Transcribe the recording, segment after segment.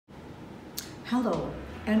Hello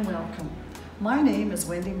and welcome. My name is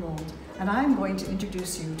Wendy Mould and I'm going to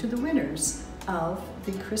introduce you to the winners of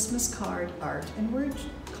the Christmas Card Art and Word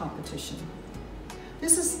Competition.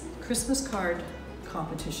 This Christmas Card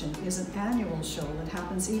Competition is an annual show that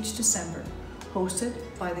happens each December, hosted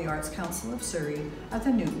by the Arts Council of Surrey at the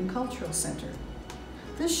Newton Cultural Centre.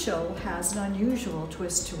 This show has an unusual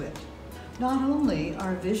twist to it. Not only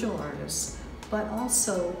are visual artists, but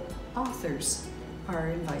also authors are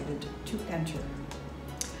invited to enter.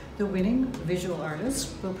 The winning visual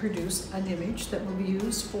artist will produce an image that will be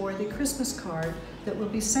used for the Christmas card that will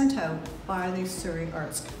be sent out by the Surrey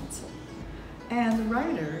Arts Council. And the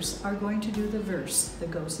writers are going to do the verse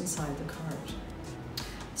that goes inside the card.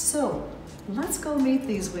 So let's go meet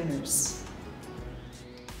these winners.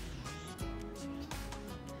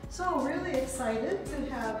 So really excited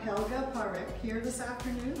to have Helga Parek here this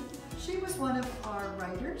afternoon. She was one of our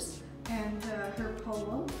writers, and her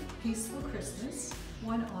poem, Peaceful Christmas,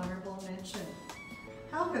 won honorable mention.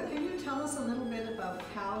 Helga, can you tell us a little bit about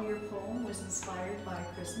how your poem was inspired by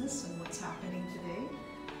Christmas and what's happening today?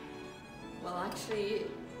 Well, actually,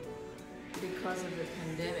 because of the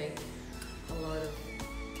pandemic, a lot of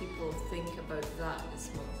people think about that as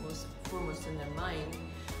most foremost in their mind.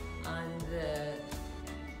 And the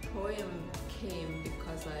poem came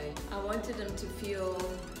because I wanted them to feel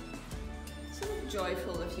sort of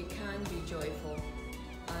joyful, if you can be joyful,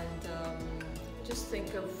 and just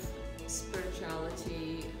think of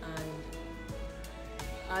spirituality, and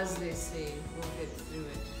as they say, we'll get through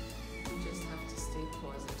it. We just have to stay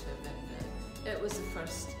positive. And it was the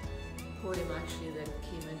first poem actually that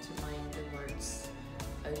came into mind, the words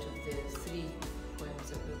out of the 3 poems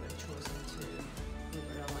that we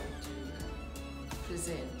were allowed to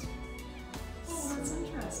present. Oh, that's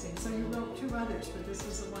interesting. So you wrote 2 others, but this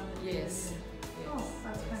was the one that you Yes. did. Oh,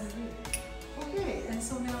 that's kind of neat. Okay, and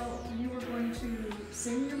so now you were going to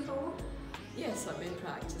sing your poem? Yes, I've been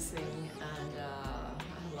practicing, and I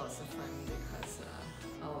had lots of fun because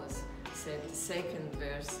I always said the second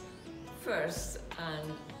verse first,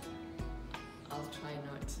 and I'll try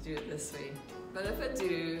not to do it this way. But if I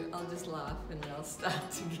do, I'll just laugh and I'll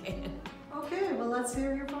start again. Okay, well let's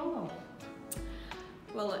hear your poem.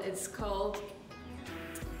 Well, it's called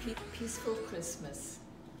Peaceful Christmas.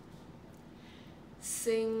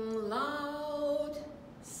 Sing loud,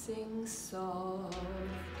 sing soft,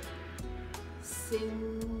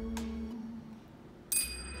 sing.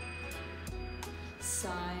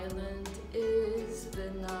 Silent is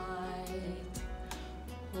the night,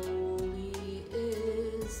 holy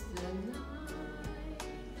is the night.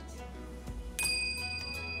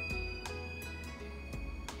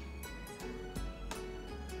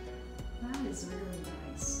 That is really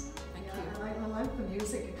nice. Thank Yeah, you. I like the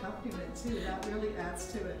music accompaniment too. That really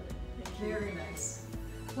adds to it. Very nice.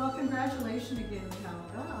 Well, congratulations again,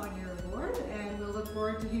 Helga, on your award, and we'll look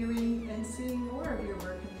forward to hearing and seeing more of your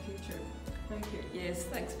work in the future. Thank you. Yes,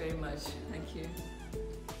 thanks very much. Thank you.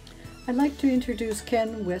 I'd like to introduce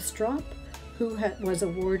Ken Westrop, who was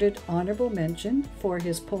awarded honorable mention for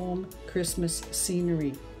his poem, Christmas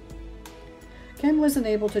Scenery. Ken wasn't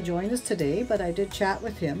able to join us today, but I did chat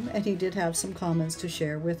with him, and he did have some comments to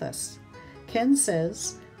share with us. Ken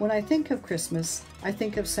says, "When I think of Christmas, I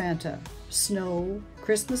think of Santa, snow,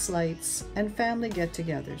 Christmas lights, and family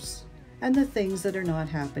get-togethers, and the things that are not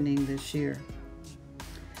happening this year."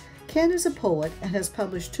 Ken is a poet and has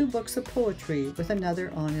published 2 books of poetry with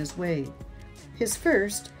another on his way. His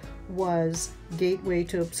first was Gateway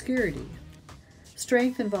to Obscurity.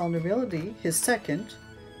 Strength and Vulnerability, his second,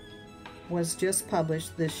 was just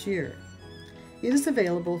published this year. It is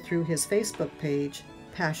available through his Facebook page,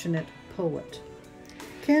 Passionate Poet.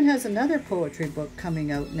 Ken has another poetry book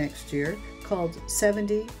coming out next year called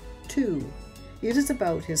 72. It is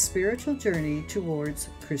about his spiritual journey towards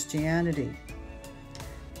Christianity.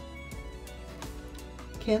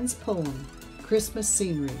 Ken's poem, Christmas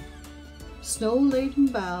Scenery. Snow-laden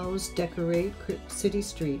boughs decorate city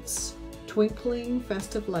streets, twinkling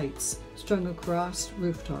festive lights strung across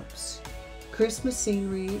rooftops. Christmas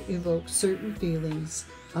scenery evokes certain feelings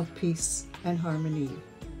of peace and harmony.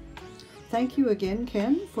 Thank you again,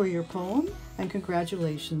 Ken, for your poem, and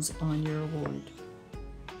congratulations on your award.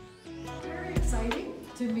 Very exciting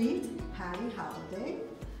to meet Patty Halliday.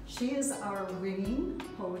 She is our winning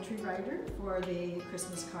poetry writer for the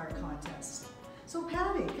Christmas card contest. So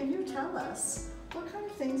Patty, can you tell us what kind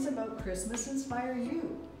of things about Christmas inspire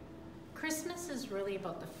you? Christmas is really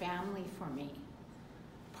about the family for me.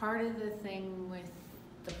 Part of the thing with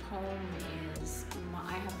the poem is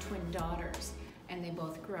I have twin daughters, and they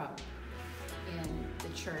both grew up in the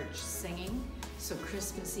church singing, so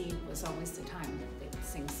Christmas Eve was always the time that they'd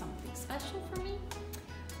sing something special for me,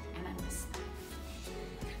 and I miss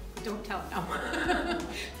that. Don't tell no.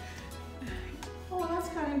 Oh, that's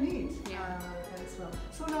kind of neat. Yeah. As well.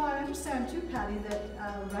 So now I understand too, Patty, that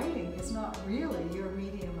writing is not really your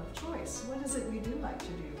medium of choice. What is it you do like to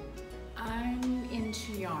do? I'm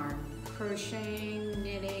into yarn, crocheting,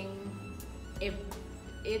 knitting. If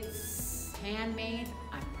it's handmade,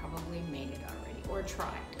 I've probably made it already or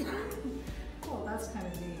tried. Oh, that's kind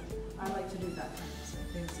of neat. I like to do that kind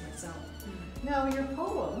of things myself. Now your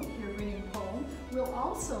poem, your winning poem, will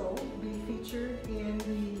also be featured in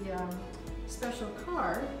the special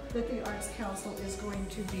card that the Arts Council is going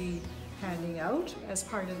to be handing out as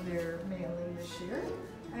part of their mailing this year.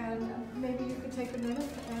 And maybe you could take a minute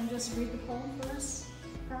and just read the poem for us,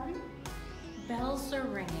 Patty? Bells are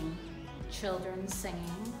ringing, children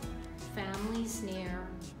singing, families near,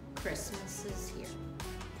 Christmas is here.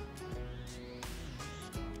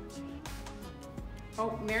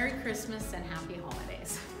 Oh, Merry Christmas and Happy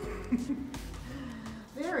Holidays.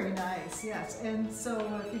 Very nice, yes. And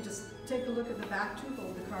so if you just take a look at the back too,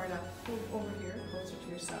 hold the card up over here, closer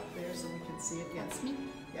to yourself there so we can see it. Yes, That's me.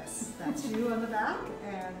 yes, that's you on the back,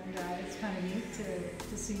 and it's kind of neat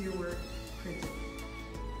to see your work printed.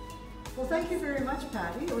 Well, thank you very much,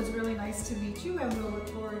 Patty. It was really nice to meet you, and we'll look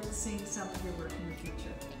forward to seeing some of your work in the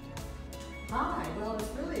future. Hi, well, it's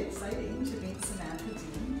really exciting to meet Samantha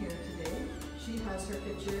Dean here today. She has her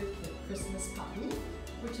picture, Christmas Puppy,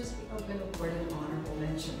 which has been awarded an honorable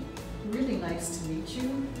mention. Really nice to meet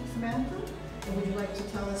you, Samantha. And would you like to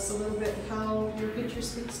tell us a little bit how your picture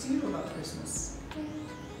speaks to you about Christmas?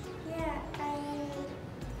 Yeah,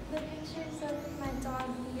 the pictures of my dog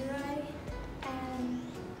Leroy, and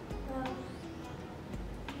well,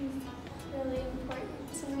 he's really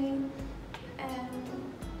important to me, and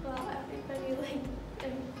well, everybody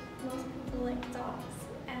and most people like dogs,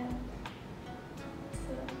 and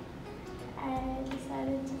so I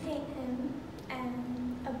decided to paint him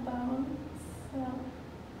and a bone, so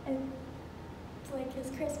it's like his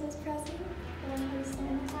Christmas present, and his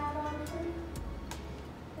Santa hat on him.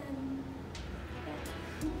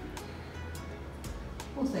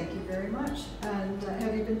 Well, thank you very much. And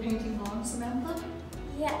have you been painting long, Samantha?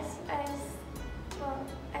 Yes, I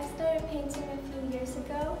started painting a few years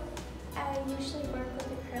ago. I usually work with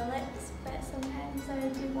acrylics, but sometimes I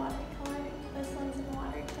do watercolor. This one's in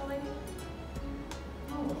watercolor.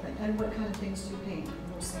 Oh, okay. And what kind of things do you paint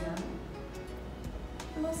mostly on?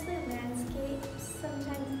 Mostly landscapes,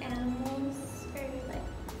 sometimes animals, or like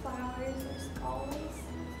flowers or skulls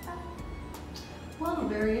and stuff. Well,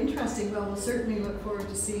 very interesting. Well, we'll certainly look forward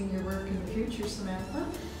to seeing your work in the future, Samantha.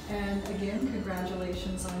 And again,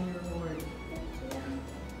 congratulations on your award. Thank you.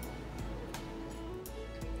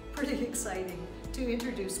 Pretty exciting to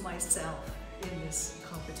introduce myself in this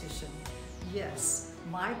competition. Yes,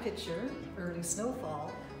 my picture, Early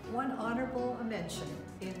Snowfall, won honorable mention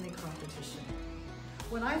in the competition.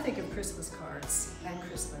 When I think of Christmas cards and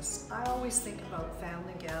Christmas, I always think about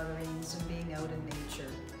family gatherings and being out in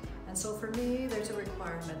nature. And so for me, there's a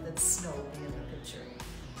requirement that snow be in the picture.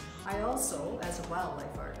 I also, as a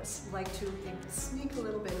wildlife artist, like to sneak a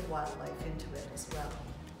little bit of wildlife into it as well.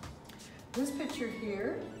 This picture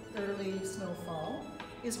here, Early Snowfall,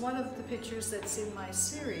 is one of the pictures that's in my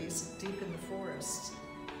series, Deep in the Forest.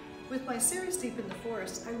 With my series Deep in the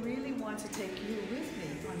Forest, I really want to take you with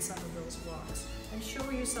me on some of those walks and show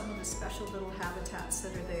you some of the special little habitats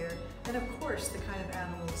that are there, and of course the kind of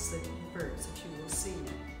animals, birds that you will see.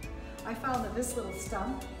 I found that this little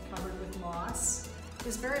stump covered with moss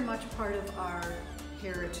is very much part of our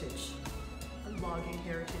heritage, logging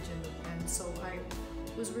heritage, and so I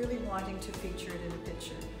was really wanting to feature it in a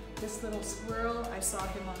picture. This little squirrel, I saw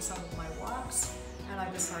him on some of my walks, and I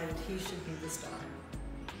decided he should be the star.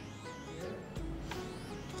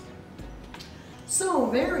 So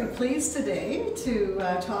very pleased today to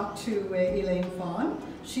talk to Elaine Fawn.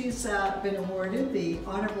 She's been awarded the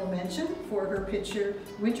honorable mention for her picture,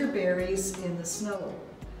 Winter Berries in the Snow.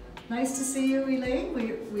 Nice to see you, Elaine.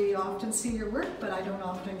 We often see your work, but I don't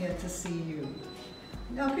often get to see you.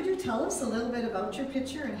 Now, could you tell us a little bit about your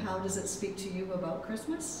picture and how does it speak to you about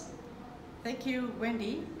Christmas? Thank you,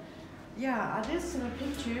 Wendy. Yeah, this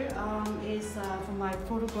picture is from my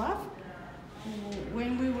photograph.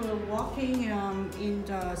 When we were walking in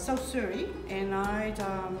the South Surrey, and I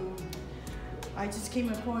just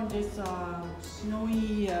came upon this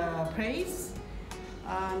snowy place,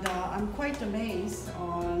 and I'm quite amazed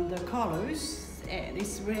on the colors. And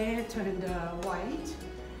it's red and white,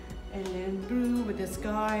 and then blue with the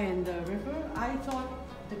sky and the river. I thought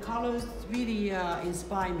the colors really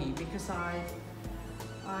inspire me because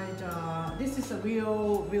this is a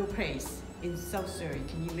real place. in South Surrey.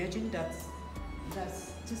 Can you imagine? That's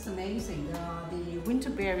just amazing. The winter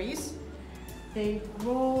berries, they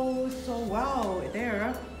grow so well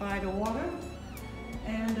there by the water.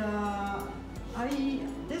 And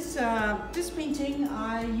this painting,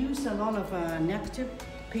 I use a lot of negative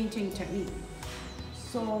painting technique.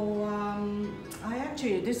 So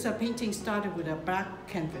this painting started with a black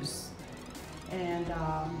canvas, and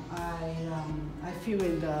I fill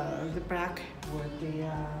in the black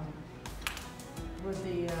with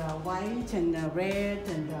the white and the red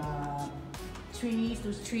and trees.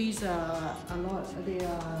 Those trees are they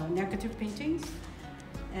are negative paintings,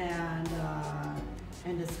 and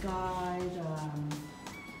the sky.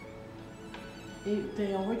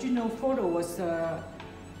 The original photo was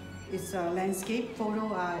it's a landscape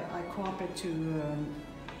photo. I crop it to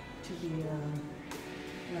be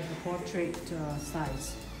like a portrait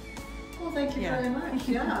size. Well, thank you very much.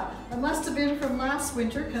 Yeah, it must have been from last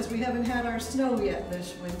winter because we haven't had our snow yet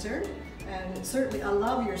this winter. And certainly, I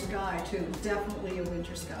love your sky too. Definitely a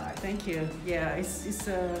winter sky. Thank you. Yeah, it's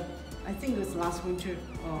I think it was last winter.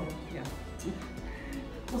 Oh, yeah.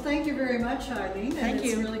 Well, thank you very much, Eileen. Thank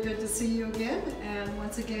you. It's really good to see you again. And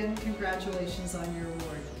once again, congratulations on your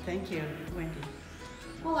award. Thank you, Wendy.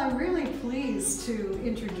 Well, I'm really pleased to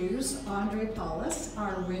introduce Andre Paulus,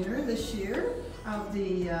 our winner this year of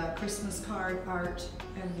the Christmas card art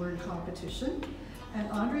and word competition. And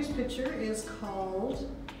Andre's picture is called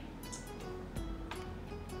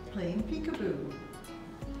Playing Peekaboo.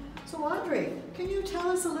 So Andre, can you tell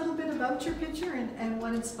us a little bit about your picture and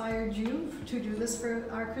what inspired you to do this for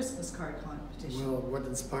our Christmas card competition? Well, what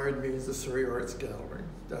inspired me is the Surrey Arts Gallery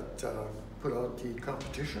that put out the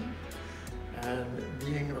competition. And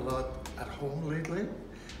being a lot at home lately,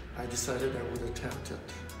 I decided I would attempt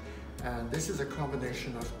it. And this is a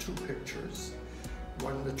combination of two pictures.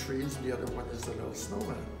 One the trees, and the other one is the little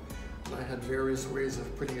snowman. And I had various ways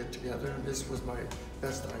of putting it together, and this was my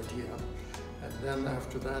best idea. And then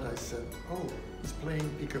after that I said, oh, he's playing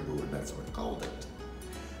peekaboo, and that's what I called it.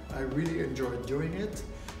 I really enjoyed doing it,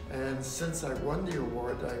 and since I won the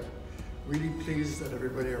award, I'm really pleased that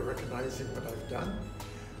everybody are recognizing what I've done.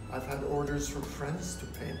 I've had orders from friends to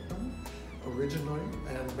paint them originally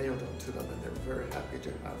and mail them to them, and they're very happy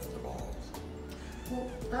to have them all.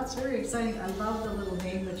 Well, that's very exciting. I love the little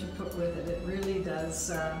name that you put with it. It really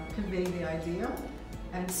does convey the idea.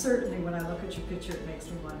 And certainly when I look at your picture, it makes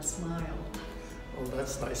me want to smile. Oh,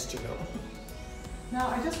 that's nice to know. Now,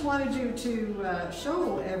 I just wanted you to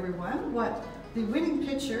show everyone what the winning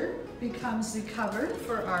picture becomes the cover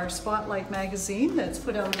for our Spotlight magazine that's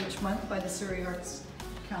put out each month by the Surrey Arts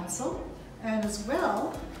Council. And as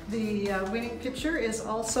well, the winning picture is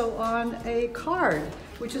also on a card,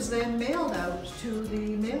 which is then mailed out to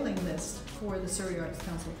the mailing list for the Surrey Arts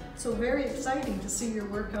Council. So very exciting to see your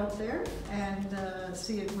work out there and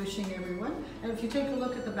see it wishing everyone. And if you take a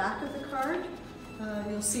look at the back of the card,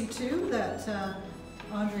 you'll see too that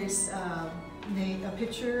Andre's name, a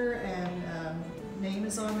picture and name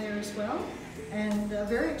is on there as well. And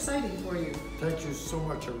very exciting for you. Thank you so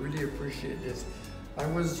much. I really appreciate this. I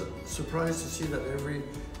was surprised to see that every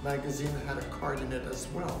magazine had a card in it as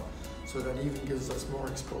well, so that even gives us more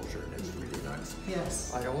exposure, and it's really nice.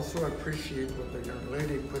 Yes. I also appreciate what the young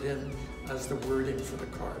lady put in as the wording for the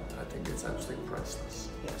card. I think it's absolutely priceless.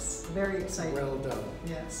 Yes, very exciting. Well done.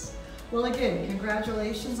 Yes. Well, again,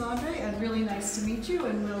 congratulations, Andre, and really nice to meet you,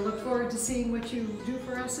 and we'll look forward to seeing what you do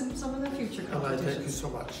for us in some of the future competitions. And I thank you so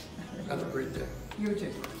much. Have a great day. You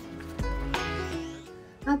too.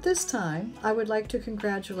 At this time, I would like to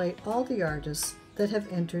congratulate all the artists that have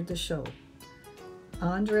entered the show.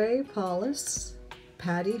 Andre Paulus,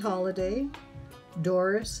 Patty Holliday,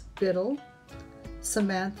 Doris Biddle,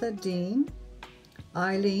 Samantha Dean,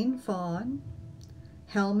 Eileen Fawn,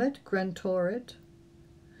 Helmut Grentorid,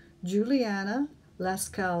 Juliana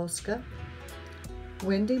Laskowska,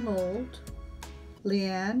 Wendy Mould,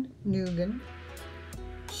 Leanne Nugan,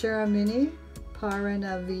 Sharamini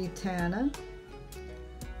Paranavitana,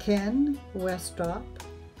 Ken Westrop,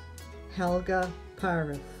 Helga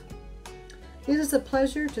Parith. It is a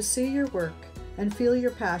pleasure to see your work and feel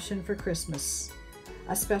your passion for Christmas.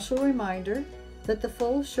 A special reminder that the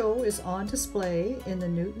full show is on display in the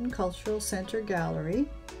Newton Cultural Centre Gallery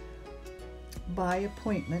by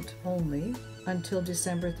appointment only until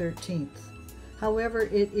December 13th. However,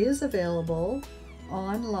 it is available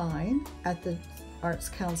online at the Arts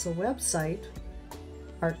Council website,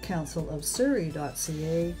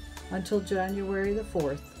 artscouncilofsurrey.ca, until January the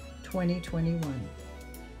 4th, 2021.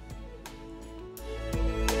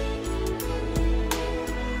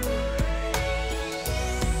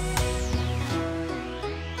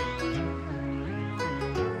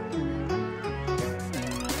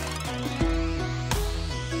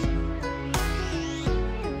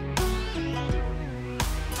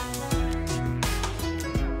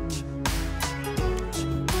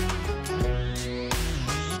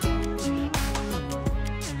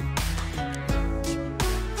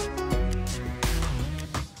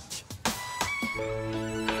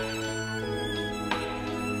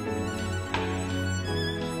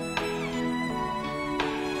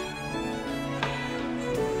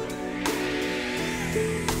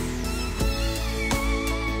 Bye.